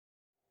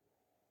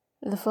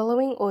The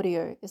following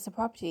audio is the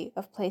property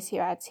of Place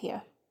Your Ads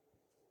Here.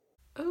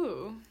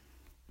 Ooh,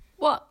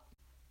 What?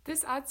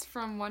 this ad's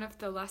from one of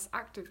the less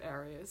active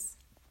areas.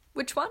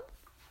 Which one?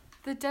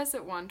 The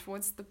desert one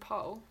towards the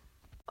pole.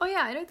 Oh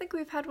yeah, I don't think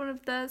we've had one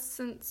of theirs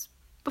since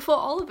before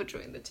Oliver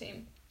joined the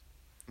team.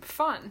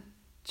 Fun.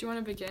 Do you want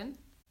to begin?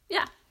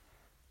 Yeah.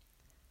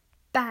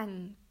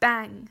 Bang,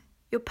 bang.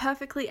 Your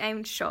perfectly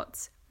aimed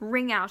shots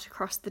ring out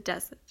across the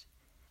desert.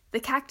 The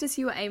cactus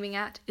you are aiming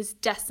at is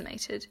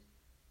decimated.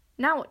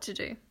 Now what to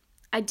do?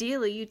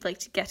 Ideally, you'd like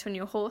to get on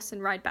your horse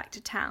and ride back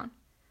to town.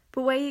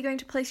 But where are you going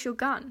to place your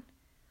gun?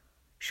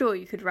 Sure,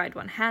 you could ride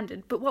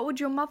one-handed, but what would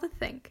your mother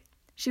think?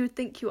 She would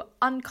think you are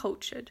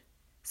uncultured.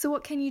 So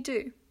what can you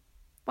do?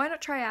 Why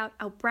not try out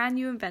our brand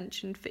new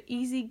invention for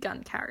easy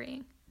gun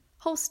carrying?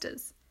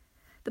 Holsters.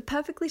 The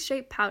perfectly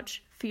shaped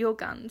pouch for your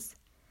guns.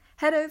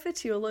 Head over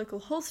to your local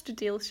holster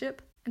dealership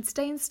and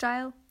stay in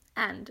style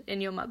and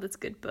in your mother's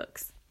good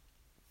books.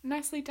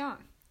 Nicely done.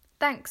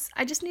 Thanks.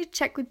 I just need to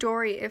check with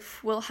Dory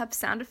if we'll have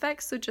sound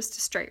effects or just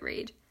a straight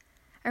read.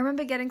 I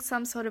remember getting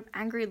some sort of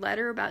angry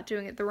letter about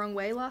doing it the wrong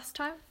way last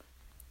time.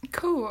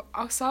 Cool,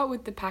 I'll start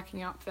with the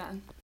packing up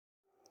then.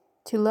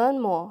 To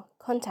learn more,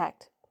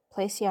 contact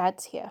Place Your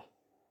Ads Here.